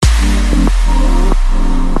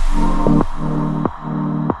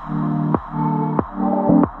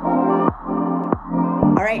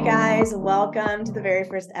right, guys, welcome to the very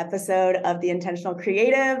first episode of the Intentional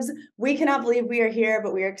Creatives. We cannot believe we are here,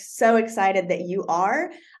 but we are so excited that you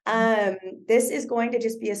are. This is going to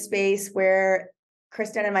just be a space where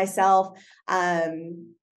Christen and myself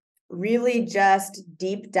really just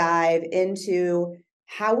deep dive into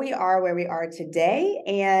how we are where we are today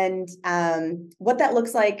and what that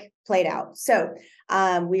looks like played out. So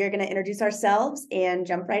we are going to introduce ourselves and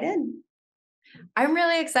jump right in. I'm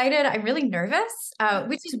really excited. I'm really nervous,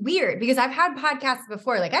 which is weird because I've had podcasts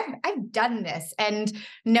before. Like I've done this, and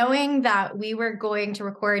knowing that we were going to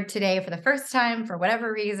record today for the first time for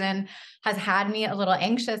whatever reason has had me a little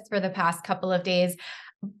anxious for the past couple of days.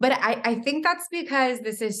 But I think that's because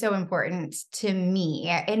this is so important to me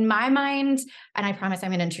in my mind. And I promise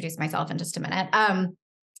I'm going to introduce myself in just a minute.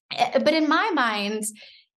 But in my mind,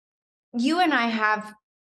 you and I have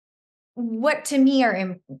what to me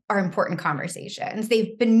are important conversations.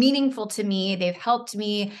 They've been meaningful to me. They've helped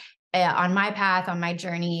me on my path, on my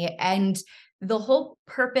journey. And the whole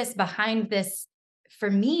purpose behind this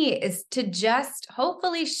for me is to just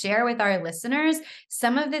hopefully share with our listeners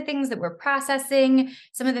some of the things that we're processing,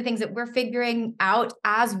 some of the things that we're figuring out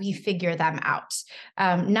as we figure them out.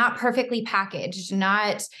 Not perfectly packaged,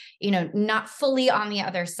 not fully on the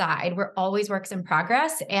other side. We're always works in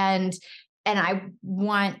progress. And I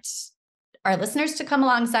want our listeners to come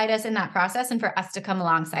alongside us in that process and for us to come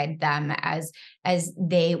alongside them as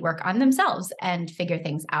they work on themselves and figure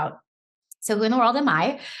things out. So who in the world am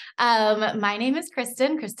I? My name is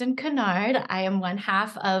Christen Kinard. I am one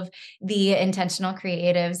half of the Intentional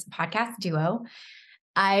Creatives podcast duo.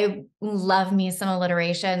 I love me some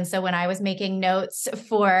alliteration. So when I was making notes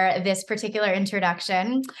for this particular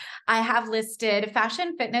introduction, I have listed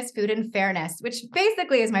fashion, fitness, food, and fairness, which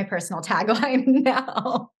basically is my personal tagline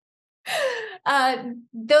now.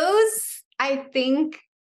 Those, I think,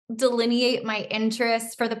 delineate my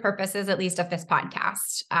interests for the purposes, at least, of this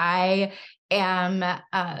podcast. I am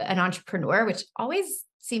an entrepreneur, which always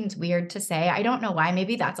seems weird to say. I don't know why.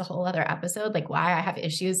 Maybe that's a whole other episode, like why I have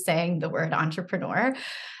issues saying the word entrepreneur.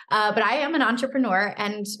 But I am an entrepreneur,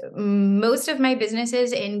 and most of my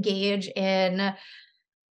businesses engage in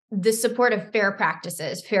the support of fair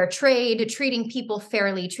practices, fair trade, treating people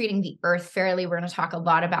fairly, treating the earth fairly. We're going to talk a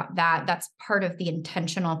lot about that. That's part of the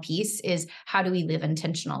intentional piece, is how do we live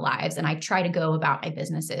intentional lives? And I try to go about my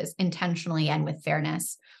businesses intentionally and with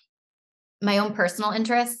fairness. My own personal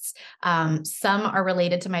interests, some are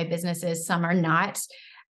related to my businesses, some are not.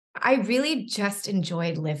 I really just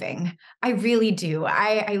enjoy living. I really do.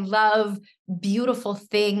 I love beautiful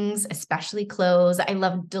things, especially clothes. I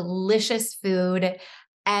love delicious food.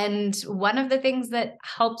 And one of the things that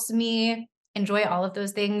helps me enjoy all of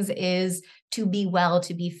those things is to be well,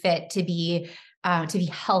 to be fit, to be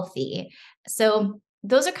healthy. So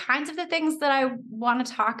those are kinds of the things that I want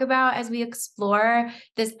to talk about as we explore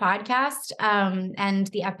this podcast and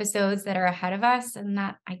the episodes that are ahead of us. And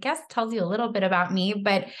that, I guess, tells you a little bit about me.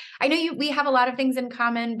 But I know we have a lot of things in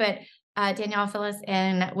common. But Danielle, fill us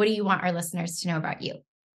in. What do you want our listeners to know about you?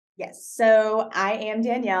 Yes. So I am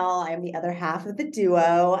Danielle. I am the other half of the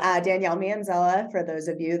duo, Danielle Manzella, for those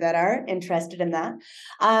of you that are interested in that.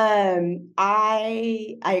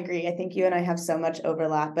 I agree. I think you and I have so much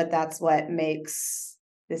overlap, but that's what makes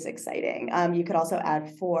this exciting. You could also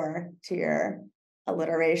add 4 to your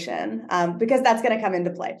alliteration because that's going to come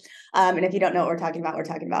into play. And if you don't know what we're talking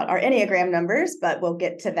about our Enneagram numbers, but we'll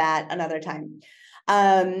get to that another time.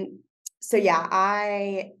 So yeah,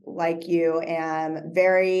 I, like you, am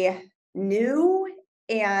very new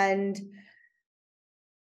and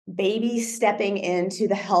baby stepping into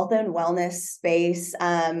the health and wellness space.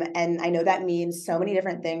 And I know that means so many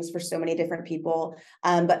different things for so many different people.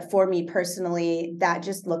 But for me personally, that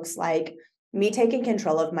just looks like me taking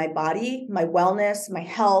control of my body, my wellness, my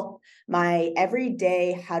health, my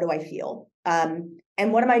everyday, how do I feel?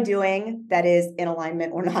 And what am I doing that is in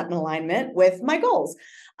alignment or not in alignment with my goals?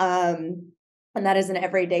 And that is an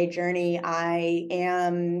everyday journey. I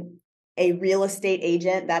am a real estate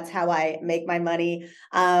agent. That's how I make my money.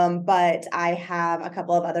 But I have a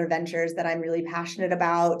couple of other ventures that I'm really passionate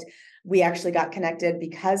about. We actually got connected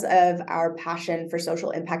because of our passion for social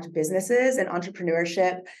impact businesses and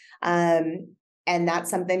entrepreneurship. And that's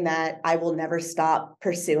something that I will never stop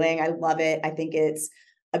pursuing. I love it. I think it's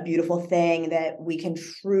a beautiful thing that we can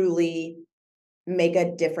truly make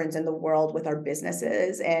a difference in the world with our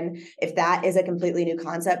businesses. And if that is a completely new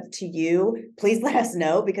concept to you, please let us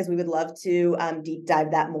know, because we would love to deep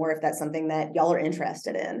dive that more if that's something that y'all are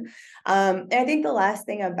interested in. And I think the last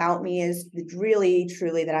thing about me is really,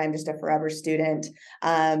 truly that I'm just a forever student.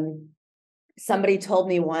 Somebody told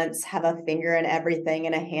me once, have a finger in everything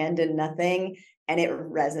and a hand in nothing. and it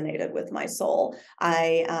resonated with my soul.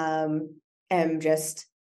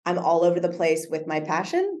 I'm all over the place with my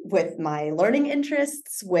passion, with my learning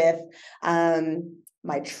interests, with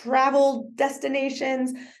my travel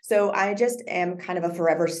destinations. So I just am kind of a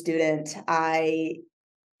forever student. I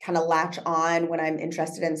kind of latch on when I'm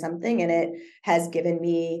interested in something, and it has given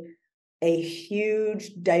me a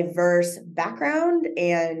huge diverse background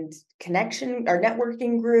and connection or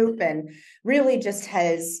networking group, and really just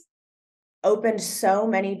has opened so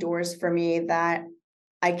many doors for me that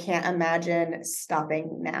I can't imagine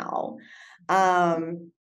stopping now.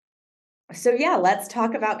 So yeah, let's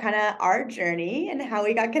talk about kind of our journey and how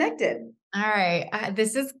we got connected. All right.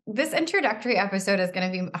 This introductory episode is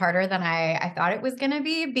going to be harder than I thought it was going to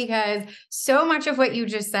be, because so much of what you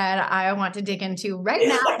just said, I want to dig into right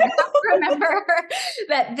now. I have to remember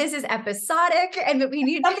that this is episodic and that we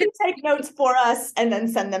need to take notes for us and then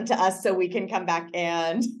send them to us so we can come back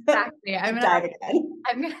and exactly. dive again.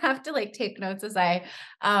 I'm gonna have to like take notes as I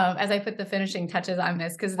put the finishing touches on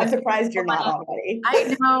this, because I'm surprised you're not already.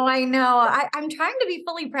 I know. I'm trying to be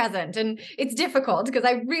fully present, and it's difficult because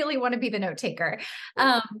I really want to be the note taker.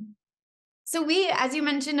 So we, as you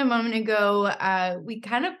mentioned a moment ago, we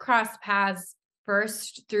kind of crossed paths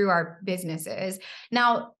first through our businesses.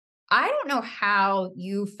 Now, I don't know how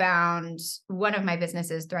you found one of my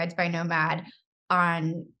businesses, Threads by Nomad,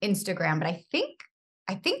 on Instagram, but I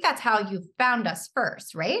think that's how you found us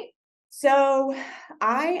first, right? So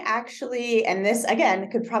I actually, and this again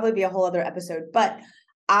could probably be a whole other episode, but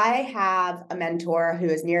I have a mentor who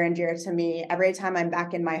is near and dear to me. Every time I'm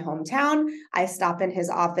back in my hometown, I stop in his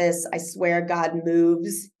office. I swear God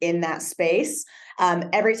moves in that space.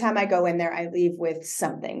 Every time I go in there, I leave with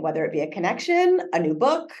something, whether it be a connection, a new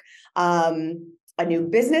book, a new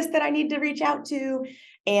business that I need to reach out to.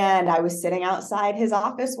 And I was sitting outside his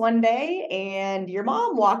office one day, and your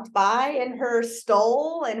mom walked by in her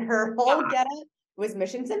stole, and her whole getup was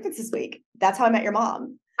Mission Synthesis Week. That's how I met your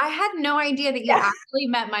mom. I had no idea that you actually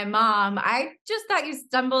met my mom. I just thought you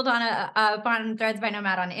stumbled on on Threads by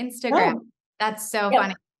Nomad on Instagram. No. That's so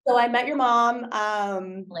funny. So I met your mom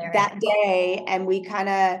that day, and we kind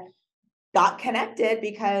of got connected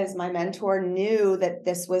because my mentor knew that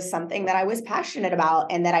this was something that I was passionate about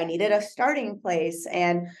and that I needed a starting place.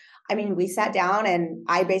 And I mean, we sat down and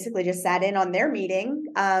I basically just sat in on their meeting.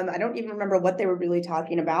 I don't even remember what they were really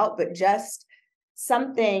talking about, but just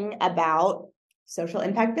something about social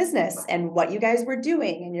impact business and what you guys were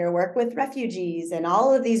doing and your work with refugees and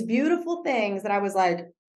all of these beautiful things that I was like,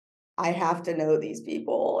 I have to know these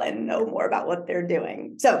people and know more about what they're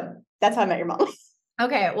doing. So that's how I met your mom.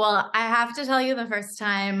 Okay. Well, I have to tell you the first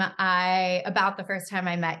time I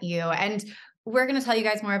met you, and we're going to tell you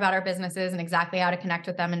guys more about our businesses and exactly how to connect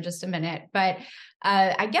with them in just a minute. But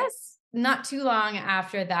I guess not too long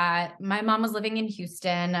after that, my mom was living in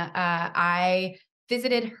Houston. I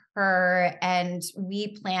visited her and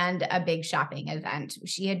we planned a big shopping event.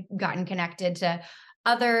 She had gotten connected to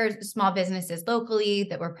other small businesses locally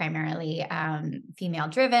that were primarily female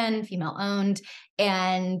driven, female owned.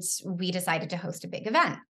 And we decided to host a big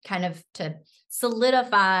event kind of to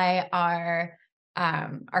solidify our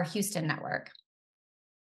Houston network.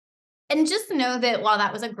 And just know that while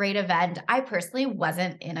that was a great event, I personally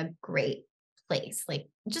wasn't in a great place. Like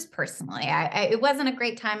just personally, it wasn't a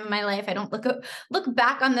great time in my life. I don't look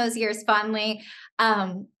back on those years fondly.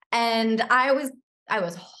 And I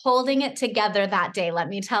was holding it together that day, let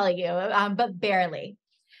me tell you, but barely.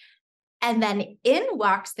 And then in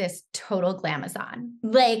walks this total glamazon,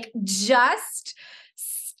 like just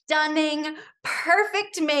stunning,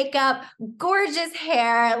 perfect makeup, gorgeous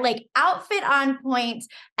hair, like outfit on point.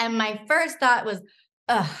 And my first thought was,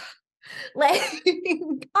 ugh. Like,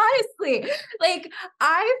 honestly, like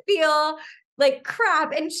I feel like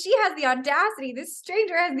crap. And she has the audacity, this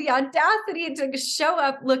stranger has the audacity to show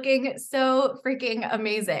up looking so freaking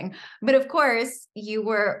amazing. But of course, you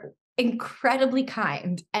were incredibly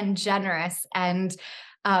kind and generous and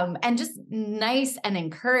just nice and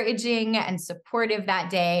encouraging and supportive that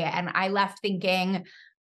day. And I left thinking,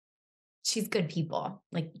 she's good people,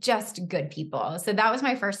 like just good people. So that was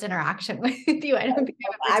my first interaction with you.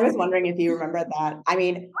 I was wondering if you remember that. I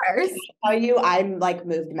mean, can I tell you, I'm like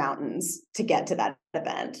moved mountains to get to that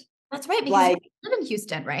event. That's right. Because you live in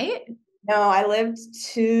Houston, right? No, I lived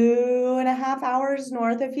 2.5 hours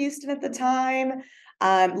north of Houston at the time.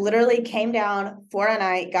 Literally came down for a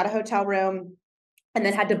night, got a hotel room, and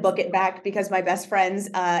then had to book it back because my best friend's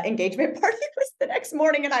engagement party was the next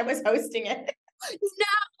morning and I was hosting it.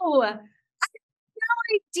 No, I had no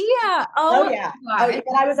idea. Oh yeah.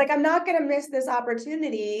 But I was like, I'm not going to miss this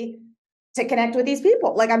opportunity to connect with these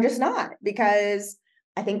people. Like, I'm just not, because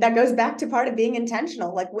I think that goes back to part of being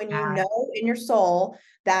intentional. Like when you know in your soul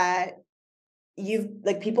that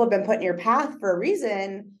people have been put in your path for a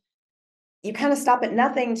reason, you kind of stop at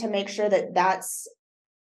nothing to make sure that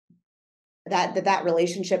that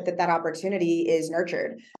relationship, that opportunity is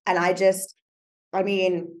nurtured. And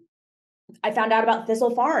I found out about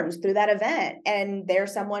Thistle Farms through that event, and they're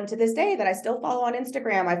someone to this day that I still follow on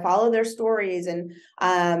Instagram. I follow their stories. And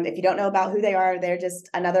if you don't know about who they are, they're just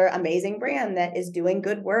another amazing brand that is doing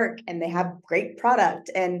good work, and they have great product.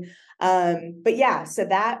 And, but yeah, so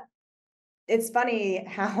that it's funny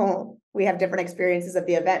how we have different experiences of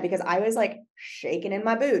the event, because I was like shaking in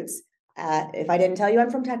my boots. If I didn't tell you,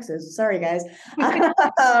 I'm from Texas. Sorry, guys. Because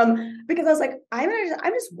I was like, I'm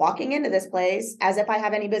just walking into this place as if I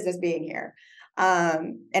have any business being here.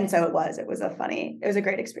 And so it was a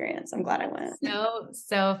great experience. I'm glad I went.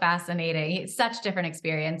 So fascinating. Such different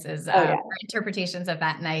experiences, or interpretations of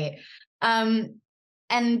that night.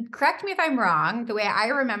 And correct me if I'm wrong. The way I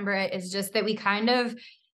remember it is just that we kind of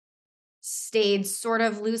stayed sort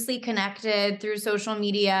of loosely connected through social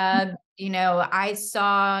media. You know, I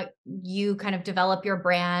saw you kind of develop your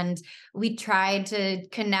brand. We tried to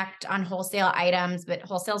connect on wholesale items, but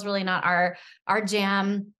wholesale's really not our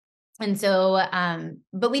jam. And so,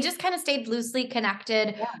 but we just kind of stayed loosely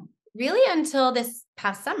connected really until this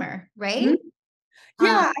past summer, right? Mm-hmm.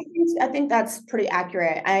 Yeah, I think that's pretty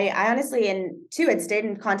accurate. I honestly, and too, had stayed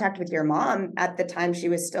in contact with your mom at the time she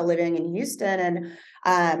was still living in Houston.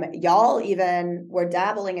 And y'all even were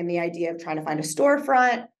dabbling in the idea of trying to find a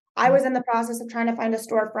storefront. I was in the process of trying to find a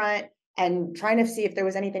storefront and trying to see if there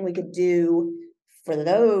was anything we could do for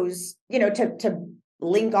those, to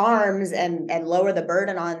link arms and lower the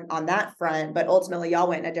burden on that front. But ultimately y'all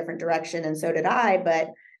went in a different direction, and so did I. But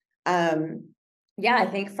yeah, I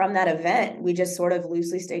think from that event, we just sort of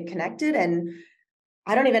loosely stayed connected. And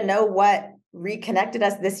I don't even know what reconnected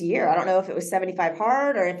us this year. I don't know if it was 75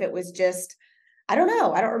 Hard or if it was just, I don't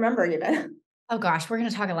know. I don't remember even. Oh gosh, we're going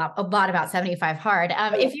to talk a lot about 75 Hard.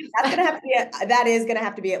 That is going to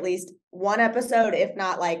have to be at least one episode, if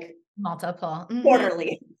not like multiple,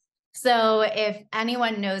 quarterly. So if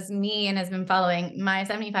anyone knows me and has been following my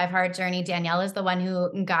 75 Hard journey, Danielle is the one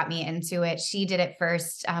who got me into it. She did it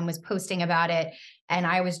first, was posting about it. And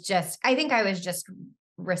I think I was just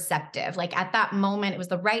receptive. Like at that moment, it was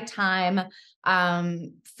the right time.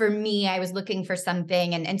 For me, I was looking for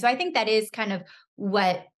something. And so I think that is kind of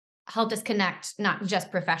what helped us connect, not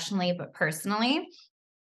just professionally, but personally.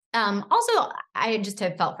 Also, I just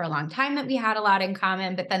had felt for a long time that we had a lot in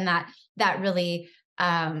common, but then that really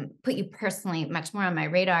put you personally much more on my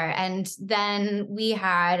radar. And then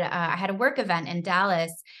I had a work event in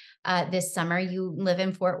Dallas this summer. You live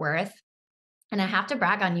in Fort Worth, and I have to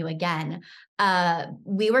brag on you again.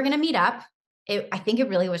 We were going to meet up. I think it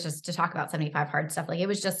really was just to talk about 75 Hard stuff. Like it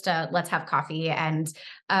was just let's have coffee and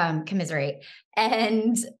commiserate.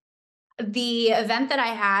 And the event that I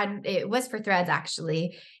had, it was for Threads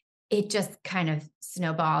actually. It just kind of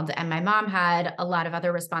snowballed, and my mom had a lot of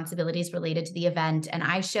other responsibilities related to the event. And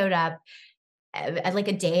I showed up like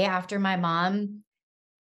a day after my mom,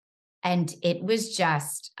 and it was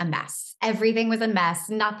just a mess. Everything was a mess.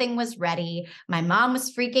 Nothing was ready. My mom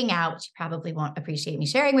was freaking out. She probably won't appreciate me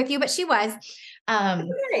sharing with you, but she was.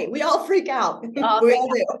 Okay. We all freak out. We all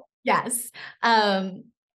do. Yes. And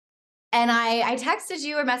I texted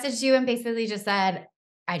you or messaged you and basically just said,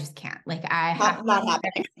 I just can't. Like not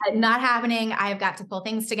happening. Not happening. I've got to pull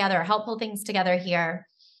things together, help pull things together here.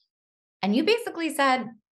 And you basically said,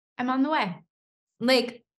 I'm on the way.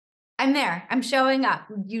 Like, I'm there. I'm showing up.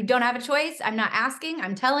 You don't have a choice. I'm not asking.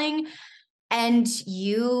 I'm telling. And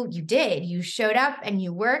you did. You showed up and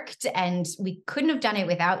you worked, and we couldn't have done it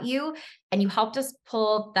without you. And you helped us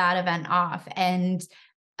pull that event off. And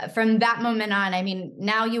from that moment on, I mean,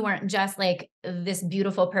 now you weren't just like this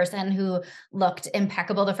beautiful person who looked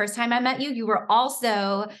impeccable the first time I met you. You were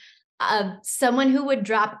also someone who would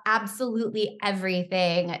drop absolutely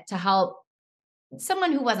everything to help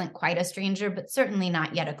someone who wasn't quite a stranger, but certainly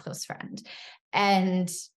not yet a close friend.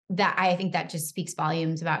 And that, I think that just speaks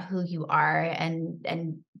volumes about who you are. And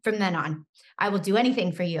from then on, I will do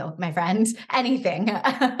anything for you, my friend, anything. So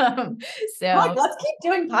let's keep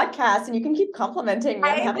doing podcasts, and you can keep complimenting me.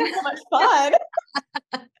 I'm having so much fun.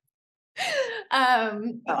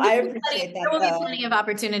 I appreciate that. There will be plenty of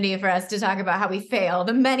opportunity for us to talk about how we fail,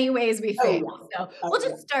 the many ways we fail. So we'll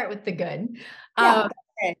just start with the good.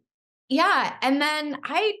 Yeah. And then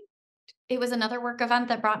it was another work event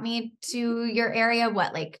that brought me to your area,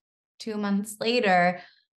 like 2 months later.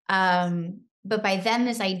 But by then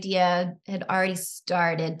this idea had already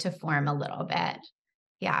started to form a little bit.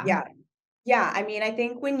 Yeah. Yeah. Yeah, I mean, I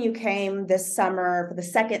think when you came this summer for the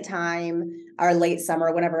second time, or late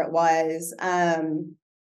summer, whenever it was,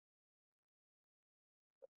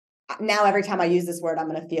 now every time I use this word, I'm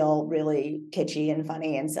going to feel really kitschy and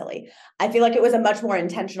funny and silly. I feel like it was a much more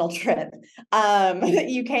intentional trip.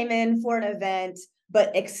 You came in for an event,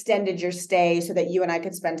 but extended your stay so that you and I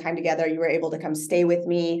could spend time together. You were able to come stay with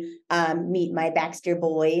me, meet my Baxter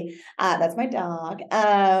boy. That's my dog.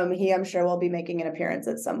 I'm sure will be making an appearance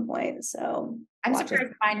at some point. So I'm watch us.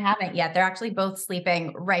 surprised mine haven't yet. They're actually both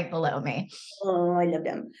sleeping right below me. Oh, I loved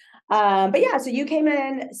him. But yeah, so you came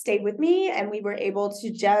in, stayed with me, and we were able to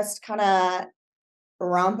just kind of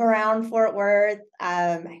romp around Fort Worth,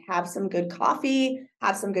 have some good coffee,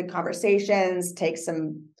 have some good conversations, take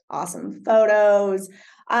some awesome photos.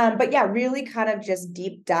 But yeah, really kind of just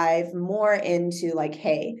deep dive more into like,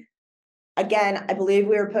 hey, again, I believe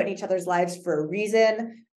we were put in each other's lives for a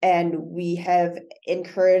reason, and we have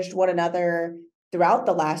encouraged one another throughout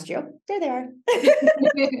the last year. There they are.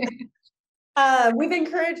 We've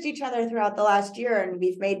encouraged each other throughout the last year, and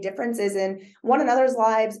we've made differences in one another's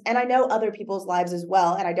lives, and I know other people's lives as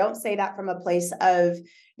well. And I don't say that from a place of,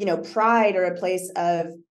 pride or a place of,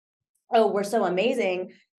 oh, we're so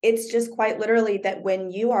amazing. It's just quite literally that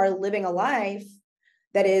when you are living a life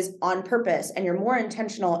that is on purpose and you're more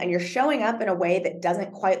intentional and you're showing up in a way that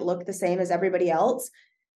doesn't quite look the same as everybody else,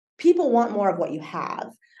 people want more of what you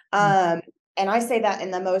have. And I say that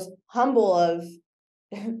in the most humble of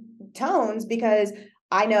tones, because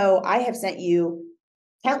I know I have sent you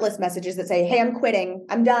countless messages that say, hey, I'm quitting.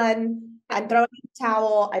 I'm done. I'm throwing in the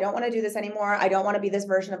towel. I don't want to do this anymore. I don't want to be this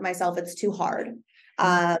version of myself. It's too hard.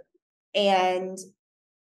 And,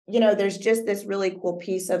 there's just this really cool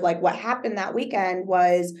piece of like what happened that weekend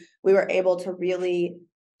was we were able to really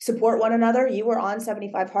support one another. You were on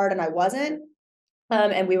 75 hard and I wasn't.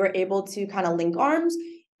 And we were able to kind of link arms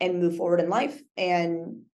and move forward in life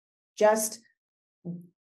and just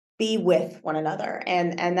be with one another.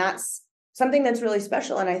 And that's something that's really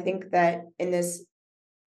special. And I think that in this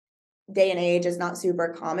day and age is not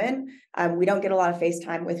super common. We don't get a lot of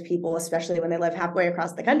FaceTime with people, especially when they live halfway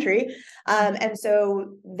across the country. And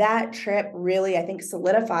so that trip really, I think,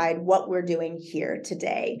 solidified what we're doing here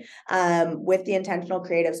today with the Intentional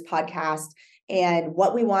Creatives podcast and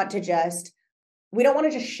what we want to we don't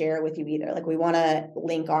want to just share with you either. Like we want to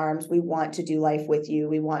link arms. We want to do life with you.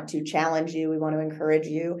 We want to challenge you. We want to encourage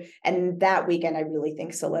you. And that weekend, I really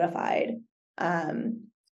think solidified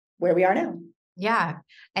where we are now. Yeah.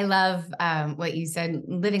 I love what you said,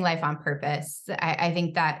 living life on purpose. I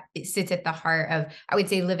think that it sits at the heart of, I would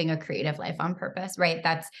say, living a creative life on purpose, right?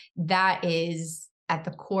 That is at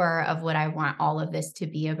the core of what I want all of this to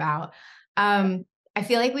be about. I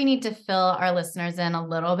feel like we need to fill our listeners in a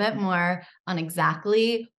little bit more on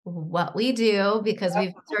exactly what we do, because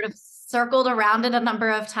we've sort of circled around it a number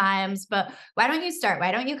of times, but why don't you start?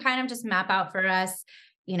 Why don't you kind of just map out for us,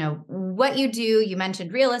 what you do? You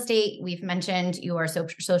mentioned real estate. We've mentioned your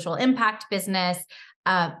social impact business.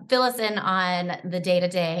 Fill us in on the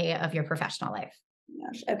day-to-day of your professional life.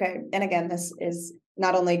 Gosh. Okay. And again, this is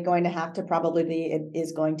not only going to have to probably be, it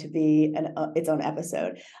is going to be its own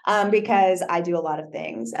episode because I do a lot of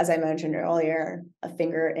things, as I mentioned earlier, a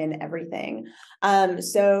finger in everything.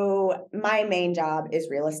 So my main job is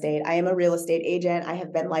real estate. I am a real estate agent. I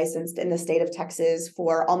have been licensed in the state of Texas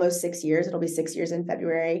for almost 6 years. It'll be 6 years in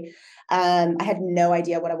February. I had no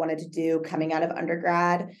idea what I wanted to do coming out of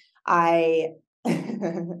undergrad.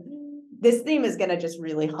 This theme is going to just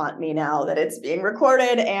really haunt me now that it's being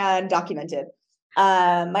recorded and documented.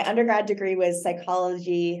 My undergrad degree was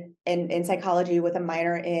psychology in psychology with a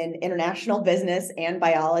minor in international business and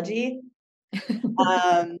biology.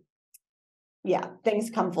 Yeah,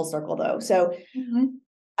 things come full circle though. So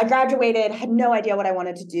I graduated, had no idea what I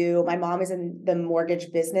wanted to do. My mom is in the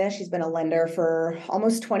mortgage business. She's been a lender for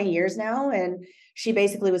almost 20 years now. And she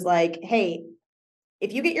basically was like, hey,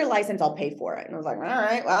 if you get your license, I'll pay for it. And I was like, all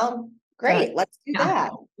right, well, great, let's do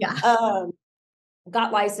that. Yeah.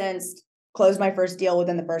 Got licensed, closed my first deal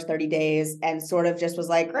within the first 30 days and sort of just was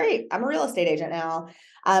like, great, I'm a real estate agent now.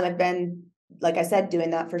 I've been, like I said,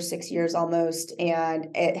 doing that for 6 years almost.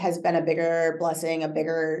 And it has been a bigger blessing,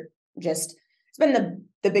 it's been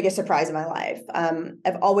the biggest surprise of my life.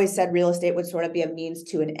 I've always said real estate would sort of be a means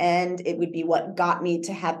to an end. It would be what got me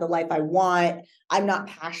to have the life I want. I'm not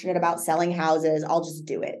passionate about selling houses. I'll just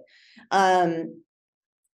do it.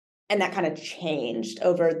 And that kind of changed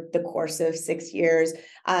over the course of 6 years.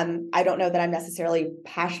 I don't know that I'm necessarily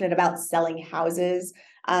passionate about selling houses,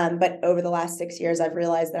 but over the last 6 years, I've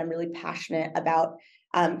realized that I'm really passionate about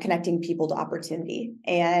connecting people to opportunity.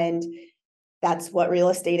 And that's what real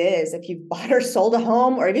estate is. If you've bought or sold a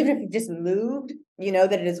home, or even if you've just moved, you know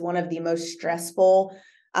that it is one of the most stressful,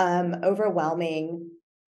 overwhelming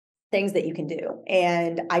things that you can do.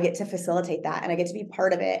 And I get to facilitate that, and I get to be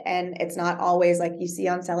part of it. And it's not always like you see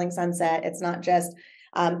on Selling Sunset. It's not just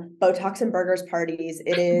Botox and burgers parties.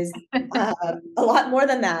 It is a lot more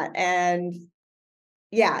than that. And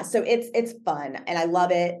yeah, so it's fun and I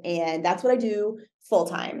love it. And that's what I do full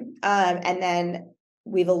time. And then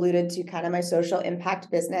we've alluded to kind of my social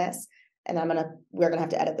impact business. And we're gonna have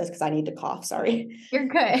to edit this because I need to cough. Sorry. You're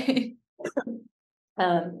good.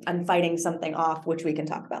 I'm fighting something off, which we can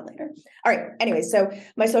talk about later. All right. Anyway, so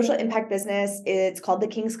my social impact business, it's called the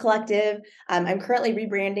King's Collective. I'm currently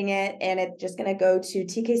rebranding it, and it's just going to go to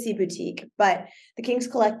TKC Boutique. But the King's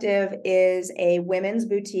Collective is a women's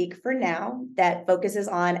boutique for now that focuses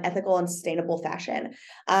on ethical and sustainable fashion.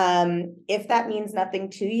 If that means nothing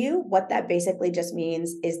to you, what that basically just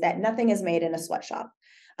means is that nothing is made in a sweatshop.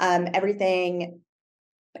 Everything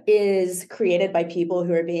is created by people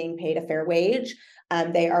who are being paid a fair wage.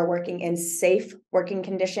 They are working in safe working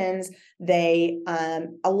conditions. A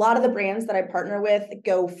lot of the brands that I partner with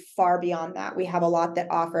go far beyond that. We have a lot that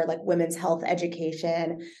offer like women's health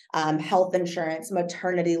education, health insurance,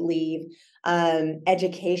 maternity leave,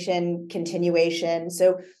 education continuation.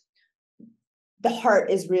 So the heart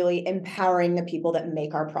is really empowering the people that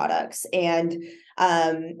make our products. And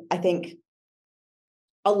I think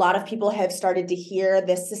a lot of people have started to hear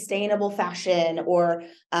this sustainable fashion or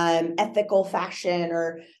ethical fashion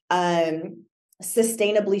or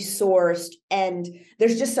sustainably sourced. And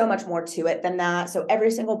there's just so much more to it than that. So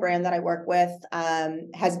every single brand that I work with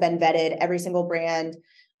has been vetted. Every single brand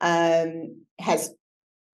has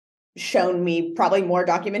shown me probably more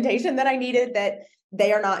documentation than I needed, that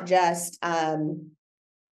they are not just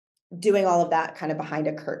doing all of that kind of behind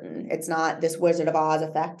a curtain. It's not this Wizard of Oz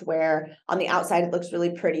effect where on the outside it looks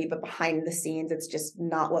really pretty, but behind the scenes, it's just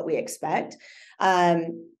not what we expect.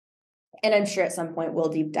 And I'm sure at some point we'll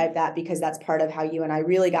deep dive that, because that's part of how you and I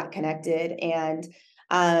really got connected. And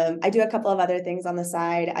I do a couple of other things on the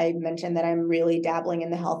side. I mentioned that I'm really dabbling in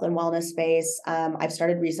the health and wellness space. I've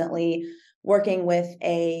started recently working with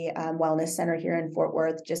a wellness center here in Fort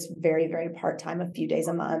Worth, just very, very part-time, a few days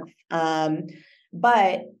a month.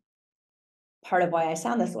 But part of why I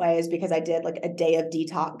sound this way is because I did like a day of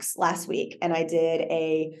detox last week, and I did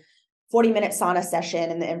a 40-minute sauna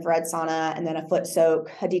session in the infrared sauna, and then a foot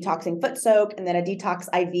soak, a detoxing foot soak, and then a detox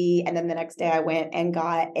IV. And then the next day I went and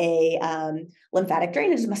got a lymphatic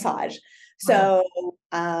drainage massage. So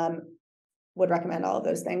would recommend all of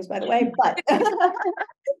those things, by the way. But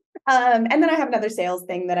and then I have another sales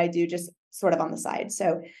thing that I do just sort of on the side.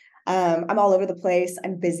 So I'm all over the place.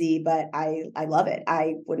 I'm busy, but I love it.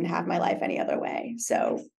 I wouldn't have my life any other way.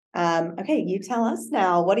 So, okay, you tell us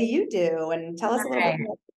now, what do you do? And tell us a little bit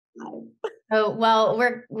more. Oh, well,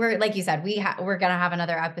 we're like you said, we're going to have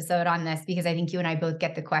another episode on this, because I think you and I both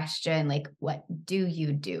get the question, like, what do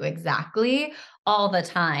you do exactly all the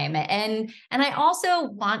time? And I also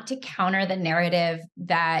want to counter the narrative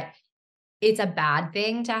that it's a bad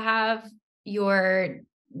thing to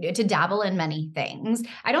dabble in many things.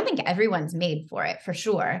 I don't think everyone's made for it, for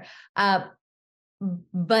sure. But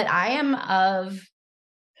I am of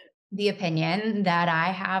the opinion that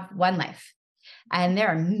I have one life, and there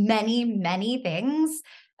are many, many things,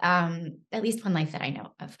 at least one life that I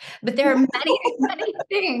know of, but there are many, many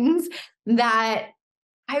things that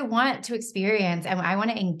I want to experience and I want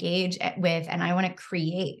to engage with, and I want to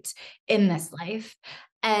create in this life.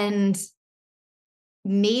 And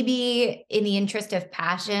maybe in the interest of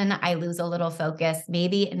passion, I lose a little focus.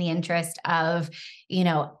 Maybe in the interest of,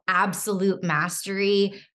 absolute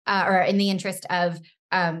mastery, or in the interest of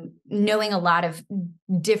knowing a lot of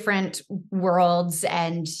different worlds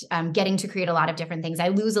and getting to create a lot of different things, I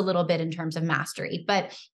lose a little bit in terms of mastery.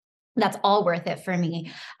 But that's all worth it for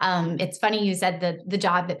me. It's funny you said the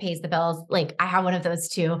job that pays the bills. Like, I have one of those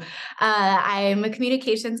too. I'm a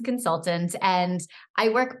communications consultant, and I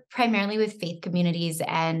work primarily with faith communities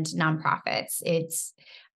and nonprofits.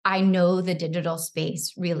 I know the digital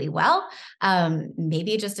space really well.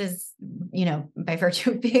 Maybe just as, by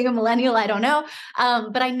virtue of being a millennial, I don't know.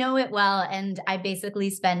 But I know it well. And I basically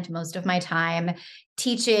spend most of my time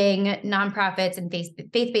teaching nonprofits and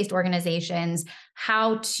faith-based organizations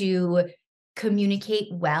how to communicate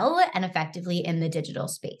well and effectively in the digital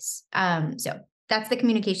space. So that's the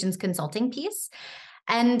communications consulting piece.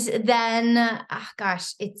 And then,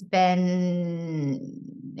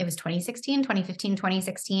 it was 2016, 2015,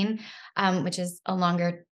 2016, which is a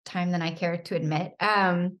longer time than I care to admit.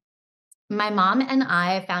 My mom and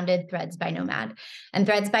I founded Threads by Nomad, and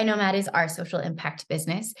Threads by Nomad is our social impact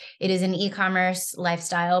business. It is an e-commerce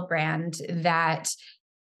lifestyle brand that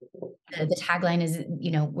the tagline is,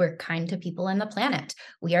 we're kind to people and the planet.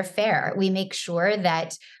 We are fair. We make sure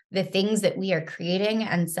that the things that we are creating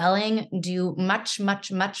and selling do much,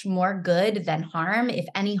 much, much more good than harm, if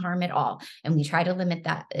any harm at all. And we try to limit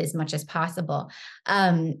that as much as possible.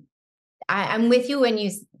 I'm with you when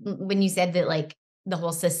you said that, like, the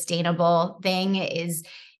whole sustainable thing is,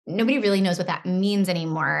 nobody really knows what that means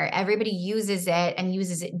anymore. Everybody uses it and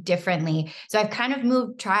uses it differently. So I've kind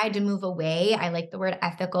of tried to move away. I like the word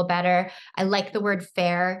ethical better. I like the word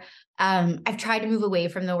fair. I've tried to move away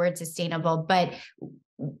from the word sustainable, but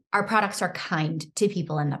our products are kind to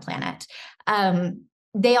people and the planet.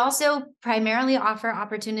 They also primarily offer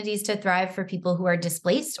opportunities to thrive for people who are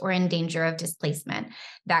displaced or in danger of displacement.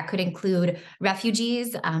 That could include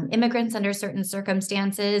refugees, immigrants under certain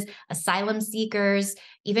circumstances, asylum seekers,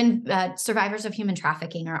 even survivors of human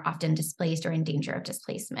trafficking are often displaced or in danger of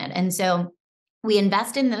displacement. And so we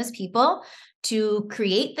invest in those people to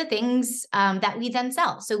create the things that we then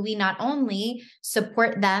sell. So we not only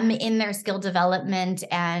support them in their skill development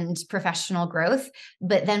and professional growth,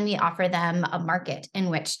 but then we offer them a market in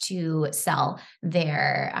which to sell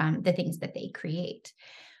the things that they create.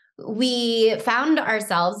 We found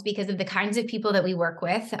ourselves, because of the kinds of people that we work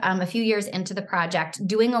with, a few years into the project,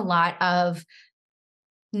 doing a lot of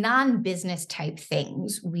non-business type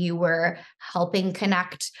things. We were helping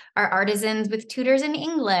connect our artisans with tutors in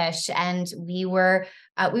English, and we were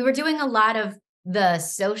doing a lot of the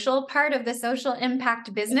social part of the social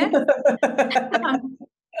impact business.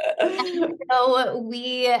 So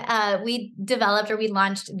we developed, or we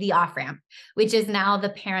launched the Off-Ramp, which is now the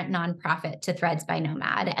parent nonprofit to Threads by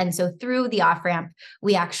Nomad. And so through the Off-Ramp,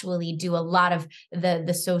 we actually do a lot of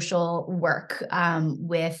the social work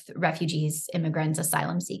with refugees, immigrants,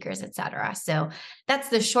 asylum seekers, et cetera. So that's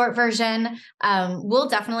the short version. We'll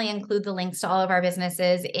definitely include the links to all of our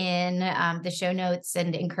businesses in the show notes,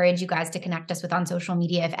 and encourage you guys to connect us with on social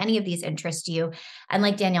media if any of these interest you. And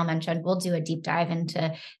like Danielle mentioned, we'll do a deep dive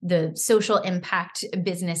into the social impact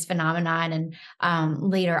business phenomenon and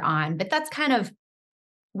later on. But that's kind of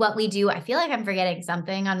what we do. I feel like I'm forgetting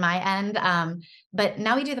something on my end, but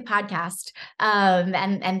now we do the podcast,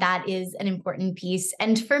 and that is an important piece.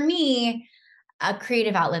 And for me, a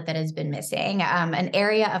creative outlet that has been missing, an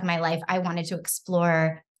area of my life I wanted to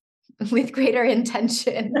explore with greater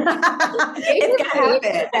intention. It's gonna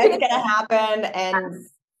happen. It's gonna happen, and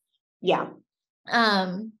yeah.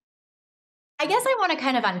 I guess I want to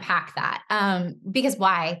kind of unpack that, because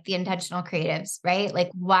why the intentional creatives, right?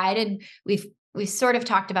 Like, why did we sort of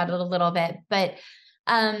talked about it a little bit, but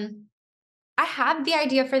I had the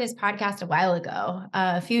idea for this podcast a while ago,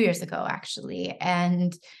 a few years ago, actually,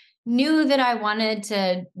 and knew that I wanted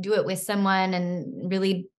to do it with someone, and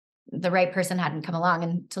really the right person hadn't come along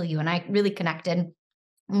until you and I really connected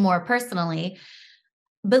more personally.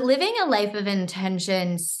 But living a life of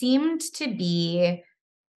intention seemed to be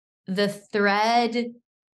the thread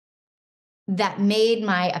that made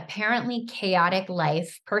my apparently chaotic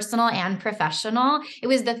life, personal and professional. It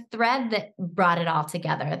was the thread that brought it all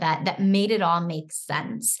together, that made it all make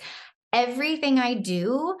sense. Everything I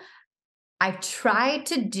do, I try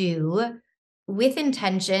to do with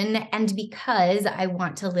intention, and because I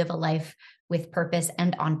want to live a life with purpose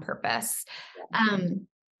and on purpose. I'm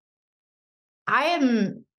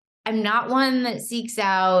not one that seeks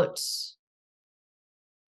out,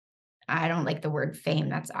 I don't like the word fame.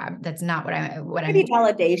 That's not what I Maybe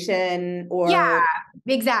validation, or yeah,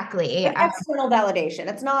 exactly. External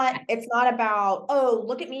validation. It's not about, oh,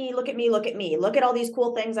 look at me, look at me, look at me, look at all these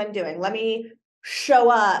cool things I'm doing. Let me show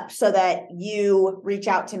up so that you reach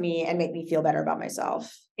out to me and make me feel better about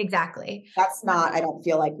myself. Exactly. That's not, I don't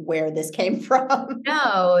feel like, where this came from.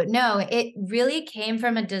 No, it really came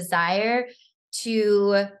from a desire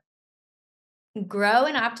to grow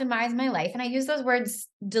and optimize my life. And I use those words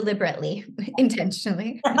deliberately,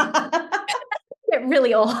 intentionally. Get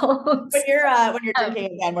really old. When you're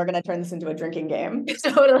drinking again, we're going to turn this into a drinking game.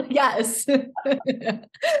 Totally. Yes.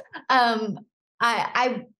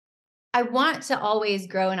 I want to always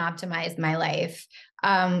grow and optimize my life,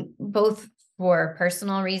 both for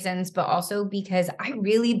personal reasons, but also because I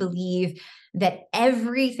really believe that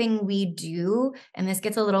everything we do, and this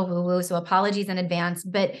gets a little woo-woo, so apologies in advance,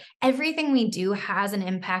 but everything we do has an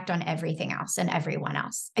impact on everything else and everyone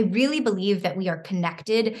else. I really believe that we are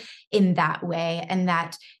connected in that way, and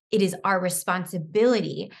that it is our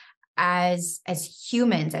responsibility as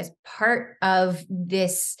humans, as part of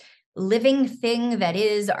this living thing that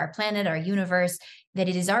is our planet, our universe. that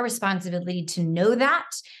it is our responsibility to know that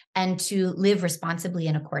and to live responsibly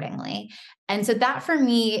and accordingly. And so that for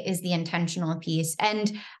me is the intentional piece.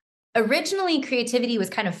 And originally creativity was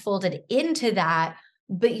kind of folded into that,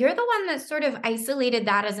 but you're the one that sort of isolated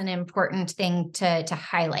that as an important thing to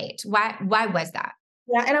highlight. Why was that?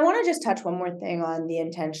 Yeah. And I want to just touch one more thing on the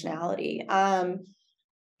intentionality.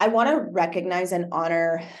 I want to recognize and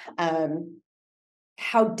honor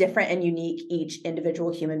how different and unique each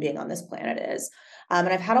individual human being on this planet is. And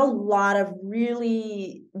I've had a lot of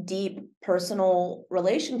really deep personal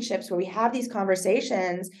relationships where we have these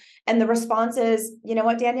conversations and the response is, you know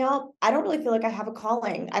what, Danielle, I don't really feel like I have a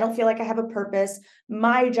calling. I don't feel like I have a purpose.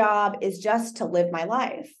 My job is just to live my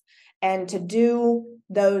life and to do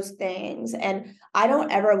those things. And I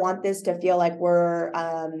don't ever want this to feel like we're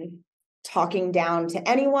talking down to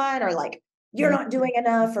anyone or like, you're not doing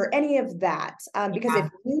enough or any of that. Because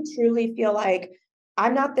if you truly feel like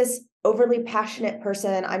I'm not this overly passionate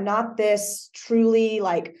person, I'm not this truly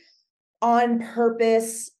like on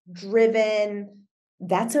purpose driven,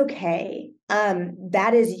 that's okay.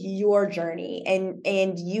 That is your journey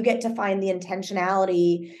and you get to find the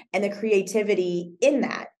intentionality and the creativity in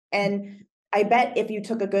that. And I bet if you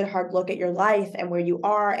took a good hard look at your life and where you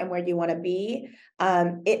are and where you want to be,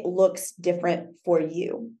 it looks different for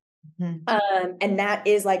you. And that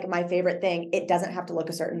is like my favorite thing. It doesn't have to look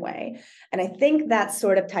a certain way. And I think that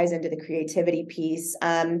sort of ties into the creativity piece.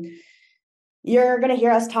 You're going to hear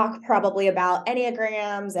us talk probably about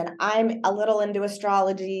Enneagrams, and I'm a little into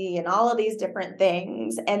astrology and all of these different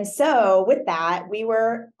things. And so with that, we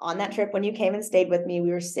were on that trip when you came and stayed with me,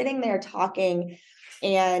 we were sitting there talking.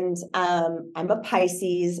 And I'm a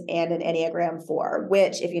Pisces and an Enneagram 4,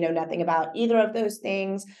 which if you know nothing about either of those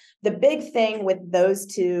things, the big thing with those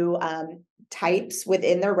two types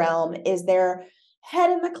within the realm is they're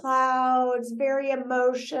head in the clouds, very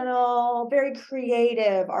emotional, very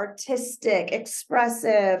creative, artistic,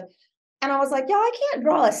 expressive. And I was like, yeah, I can't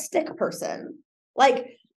draw a stick person.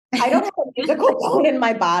 Like, I don't have a musical bone in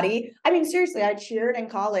my body. I mean, seriously, I cheered in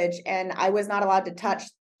college and I was not allowed to touch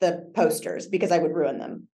the posters because I would ruin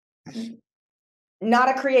them. Not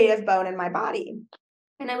a creative bone in my body.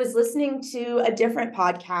 And I was listening to a different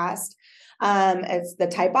podcast. It's the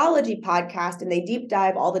Typology podcast, and they deep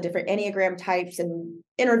dive all the different Enneagram types and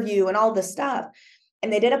interview and all this stuff.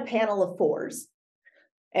 And they did a panel of 4s.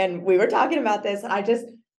 And we were talking about this, and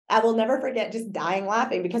I will never forget just dying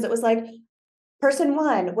laughing because it was like, person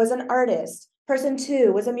 1 was an artist. Person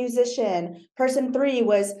 2 was a musician. Person 3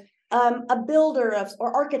 was a builder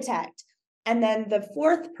or architect. And then the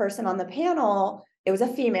 4th person on the panel, it was a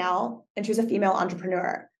female, and she was a female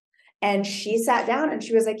entrepreneur. And she sat down and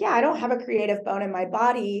she was like, yeah, I don't have a creative bone in my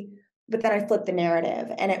body. But then I flipped the narrative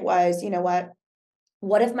and it was, you know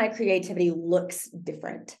what if my creativity looks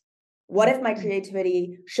different? What if my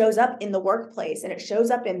creativity shows up in the workplace and it shows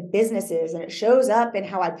up in businesses and it shows up in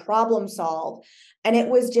how I problem solve? And it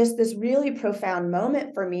was just this really profound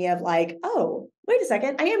moment for me of like, oh, wait a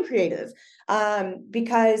second, I am creative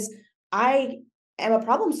because I am a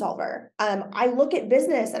problem solver. I look at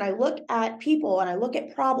business and I look at people and I look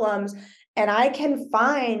at problems and I can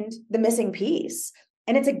find the missing piece.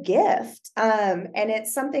 And it's a gift. And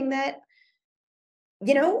it's something that,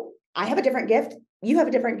 I have a different gift. You have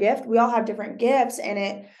a different gift. We all have different gifts.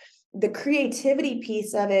 And the creativity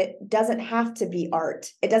piece of it doesn't have to be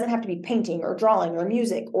art. It doesn't have to be painting or drawing or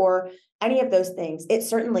music or any of those things. It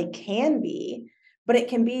certainly can be, but it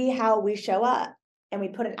can be how we show up and we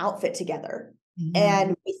put an outfit together. Mm-hmm.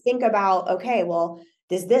 And we think about, okay, well,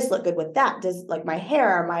 does this look good with that? Does like my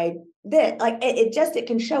hair, it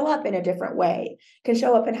can show up in a different way, can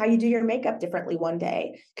show up in how you do your makeup differently one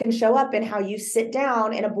day, can show up in how you sit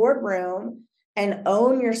down in a boardroom and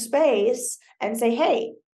own your space and say,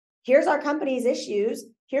 hey, here's our company's issues.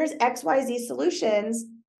 Here's XYZ solutions.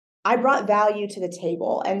 I brought value to the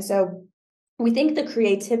table. And so we think the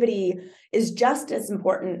creativity is just as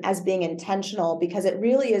important as being intentional because it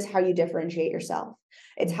really is how you differentiate yourself.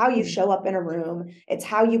 It's how you show up in a room. It's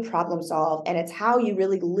how you problem solve. And it's how you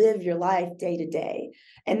really live your life day to day.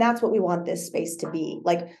 And that's what we want this space to be,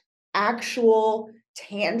 like actual,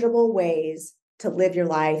 tangible ways to live your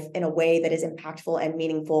life in a way that is impactful and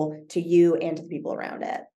meaningful to you and to the people around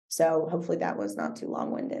it. So hopefully that was not too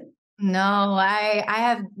long-winded. No, I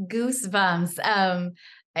have goosebumps.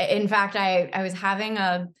 In fact, I was having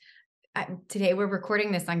today we're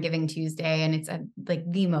recording this on Giving Tuesday, and it's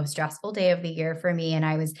the most stressful day of the year for me. And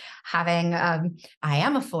I was having, I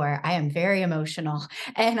am a 4, I am very emotional.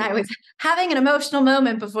 And I was having an emotional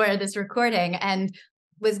moment before this recording and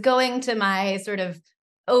was going to my sort of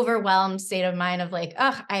overwhelmed state of mind of like,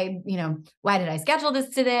 oh, why did I schedule this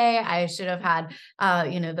today? I should have had,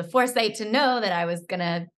 the foresight to know that I was going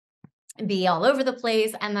to be all over the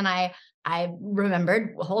place. And then I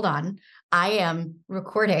remembered, hold on, I am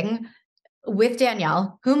recording with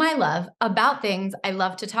Danielle, whom I love, about things I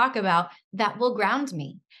love to talk about that will ground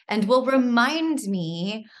me and will remind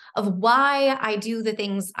me of why I do the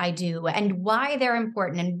things I do and why they're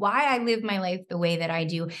important and why I live my life the way that I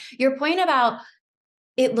do. Your point about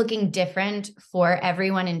it looking different for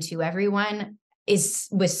everyone and to everyone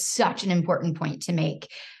was such an important point to make.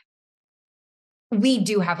 We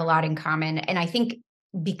do have a lot in common. And I think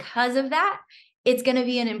because of that, it's going to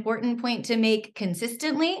be an important point to make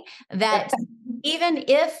consistently that even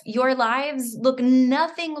if your lives look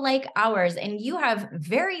nothing like ours and you have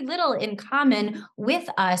very little in common with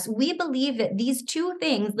us, we believe that these two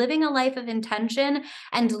things, living a life of intention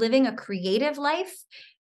and living a creative life,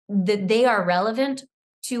 that they are relevant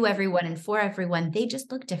to everyone and for everyone. They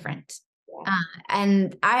just look different.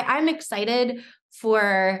 And I'm excited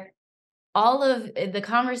for all of the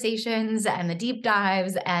conversations and the deep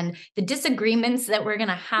dives and the disagreements that we're going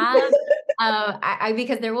to have,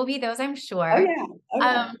 because there will be those, I'm sure. Oh, yeah. Oh,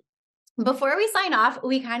 yeah. Before we sign off,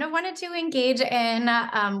 we kind of wanted to engage in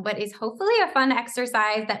what is hopefully a fun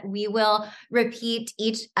exercise that we will repeat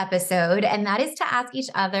each episode. And that is to ask each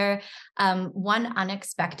other one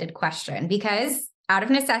unexpected question, because out of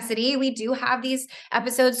necessity, we do have these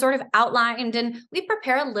episodes sort of outlined and we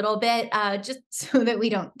prepare a little bit just so that we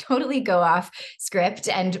don't totally go off script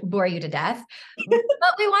and bore you to death.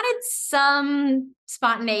 But we wanted some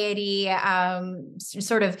spontaneity,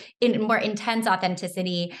 sort of more intense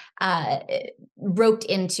authenticity roped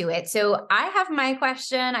into it. So I have my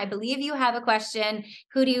question. I believe you have a question.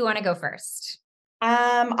 Who do you want to go first?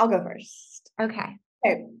 I'll go first. Okay.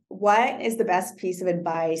 Okay. What is the best piece of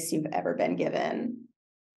advice you've ever been given?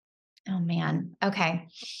 Oh, man. Okay.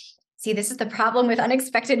 See, this is the problem with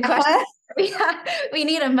unexpected questions. We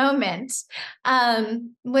need a moment.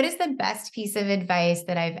 What is the best piece of advice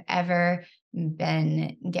that I've ever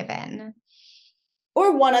been given?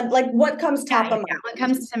 Or one of, like, what comes top of mind? What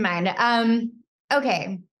comes to mind?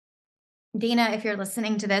 Okay. Dana, if you're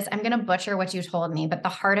listening to this, I'm going to butcher what you told me, but the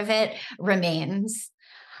heart of it remains.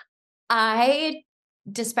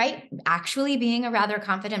 Despite actually being a rather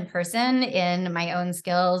confident person in my own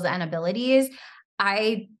skills and abilities,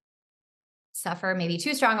 I suffer, maybe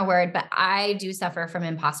too strong a word, but I do suffer from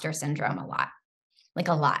imposter syndrome a lot.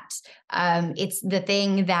 It's the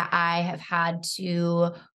thing that I have had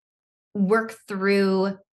to work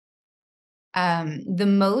through the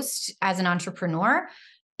most as an entrepreneur,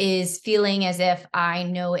 is feeling as if I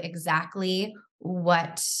know exactly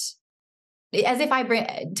as if I bring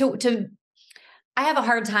I have a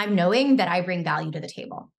hard time knowing that I bring value to the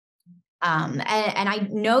table. And I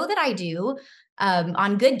know that I do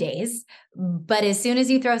on good days, but as soon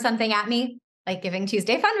as you throw something at me, like Giving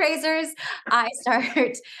Tuesday fundraisers,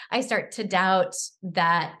 I start to doubt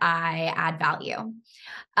that I add value.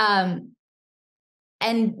 And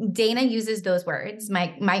Dana uses those words,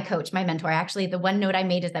 my coach, my mentor. Actually, the one note I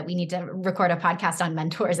made is that we need to record a podcast on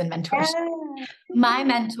mentors and mentorship. Yeah. My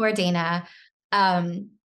mentor, Dana,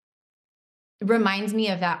 reminds me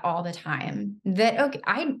of that all the time, that, okay,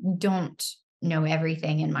 I don't know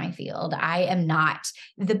everything in my field. I am not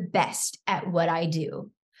the best at what I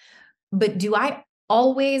do, but do I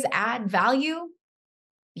always add value?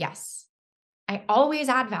 Yes. I always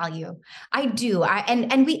add value. I do.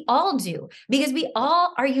 And we all do, because we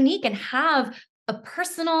all are unique and have a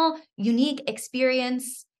personal, unique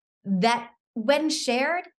experience that, when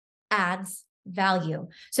shared, adds value.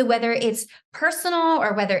 So whether it's personal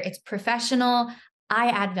or whether it's professional, I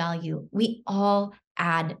add value. We all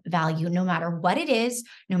add value, no matter what it is,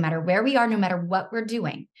 no matter where we are, no matter what we're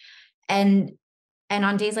doing. And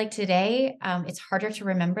on days like today, it's harder to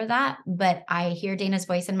remember that, but I hear Dana's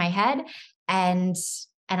voice in my head, and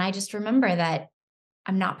I just remember that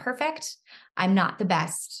I'm not perfect. I'm not the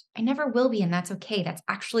best. I never will be, and that's okay. That's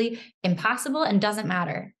actually impossible and doesn't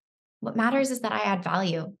matter. What matters is that I add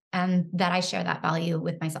value and that I share that value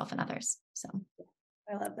with myself and others. So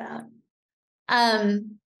I love that.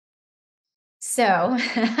 So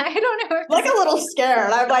I don't know. Like a little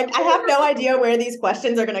scared. I'm like, I have no idea where these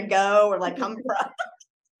questions are going to go or like come from.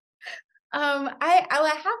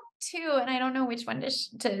 I have two, and I don't know which one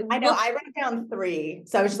to. I know, I wrote down three,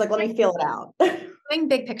 so I was just like, let me feel it out. Doing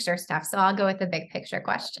big picture stuff, so I'll go with the big picture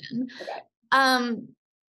question. Okay.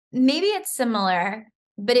 Maybe it's similar,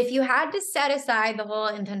 but if you had to set aside the whole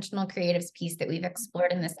intentional creatives piece that we've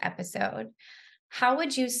explored in this episode, how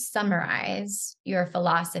would you summarize your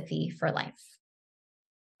philosophy for life?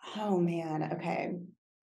 Oh man, okay.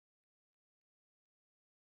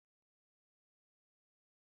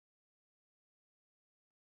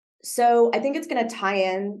 So I think it's going to tie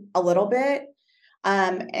in a little bit.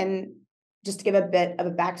 And just to give a bit of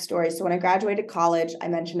a backstory. So when I graduated college, I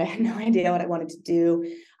mentioned I had no idea what I wanted to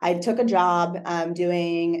do. I took a job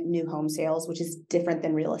doing new home sales, which is different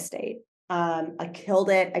than real estate. I killed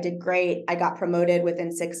it. I did great. I got promoted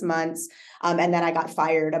within 6 months. And then I got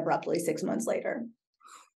fired abruptly 6 months later.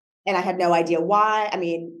 And I had no idea why. I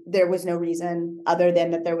mean, there was no reason other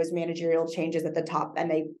than that there was managerial changes at the top and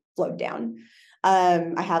they flowed down.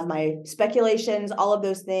 I have my speculations, all of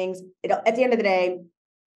those things. At the end of the day,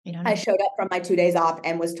 I showed up from my 2 days off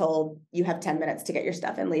and was told, you have 10 minutes to get your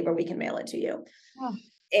stuff and leave, or we can mail it to you. Oh.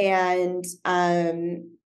 And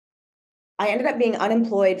I ended up being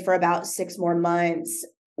unemployed for about 6 more months,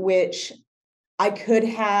 which I could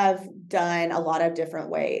have done a lot of different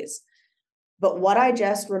ways. But what I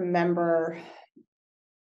just remember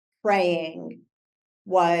praying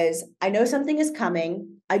was, I know something is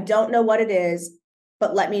coming. I don't know what it is,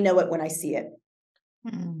 but let me know it when I see it.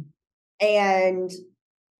 Mm-hmm. And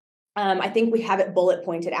I think we have it bullet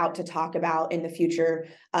pointed out to talk about in the future.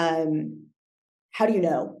 How do you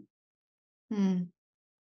know? Mm.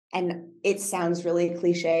 And it sounds really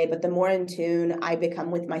cliche, but the more in tune I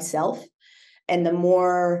become with myself and the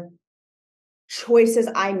more choices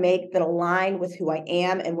I make that align with who I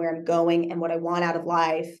am and where I'm going and what I want out of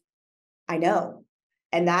life, I know.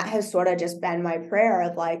 And that has sort of just been my prayer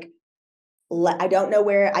of like, I don't know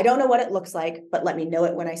what it looks like, but let me know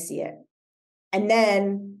it when I see it. And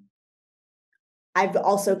then I've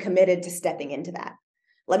also committed to stepping into that.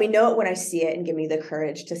 Let me know it when I see it and give me the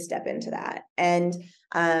courage to step into that. And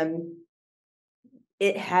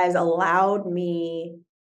it has allowed me,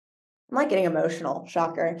 I'm like getting emotional,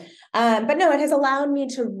 shocker. But no, it has allowed me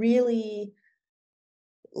to really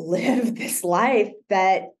live this life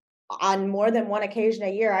that on more than one occasion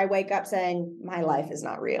a year, I wake up saying, my life is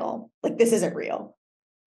not real. Like, this isn't real.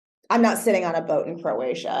 I'm not sitting on a boat in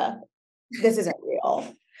Croatia. This isn't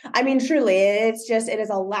real. I mean, truly, it has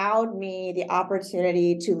allowed me the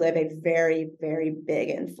opportunity to live a very, very big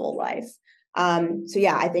and full life. So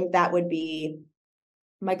yeah, I think that would be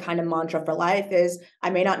my kind of mantra for life is,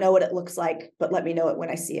 I may not know what it looks like, but let me know it when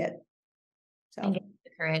I see it. So and get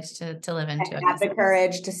the courage to live into it. Have the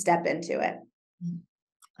courage to step into it.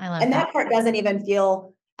 I love and that part doesn't even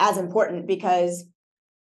feel as important, because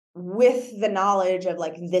with the knowledge of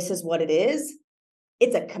like, this is what it is,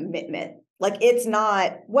 it's a commitment. Like, it's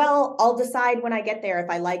not, well, I'll decide when I get there if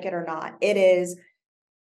I like it or not. It is,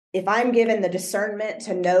 if I'm given the discernment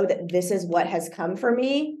to know that this is what has come for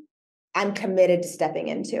me, I'm committed to stepping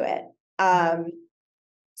into it.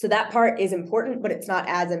 So that part is important, but it's not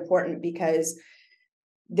as important because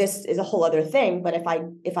this is a whole other thing. But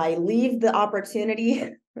if I leave the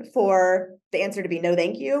opportunity for the answer to be no,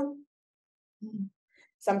 thank you.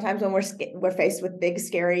 Sometimes when we're faced with big,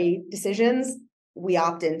 scary decisions, we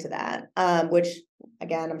opt into that, which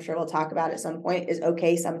again, I'm sure we'll talk about at some point, is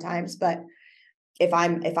okay sometimes. But if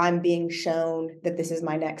I'm being shown that this is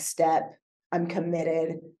my next step, I'm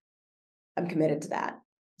committed to that.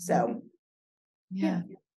 So yeah.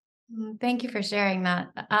 Thank you for sharing that.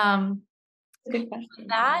 Good question.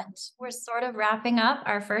 That we're sort of wrapping up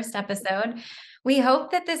our first episode. We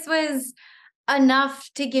hope that this was enough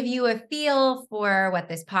to give you a feel for what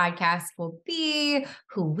this podcast will be,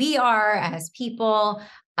 who we are as people.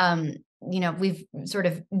 We've sort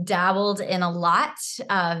of dabbled in a lot,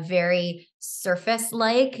 very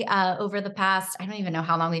surface-like over the past, I don't even know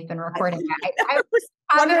how long we've been recording. I was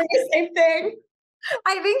wondering the same thing.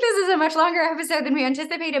 I think this is a much longer episode than we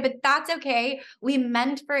anticipated, but that's okay. We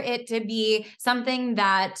meant for it to be something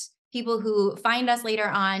that people who find us later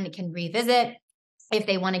on can revisit if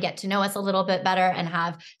they want to get to know us a little bit better and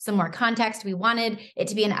have some more context. We wanted it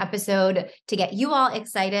to be an episode to get you all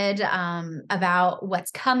excited about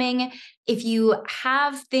what's coming. If you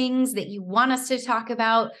have things that you want us to talk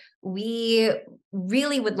about, we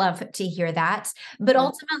really would love to hear that. But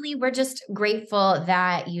ultimately, we're just grateful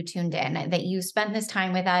that you tuned in, that you spent this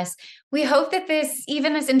time with us. We hope that this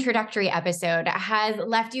introductory episode has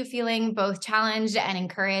left you feeling both challenged and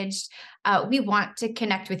encouraged. We want to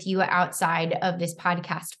connect with you outside of this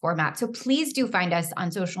podcast format. So please do find us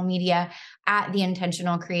on social media at The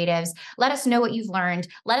Intentional Creatives. Let us know what you've learned.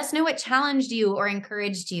 Let us know what challenged you or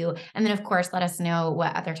encouraged you. And then, of course, let us know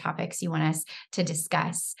what other topics you want us to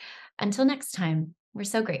discuss. Until next time, we're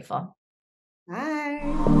so grateful.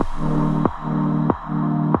 Bye.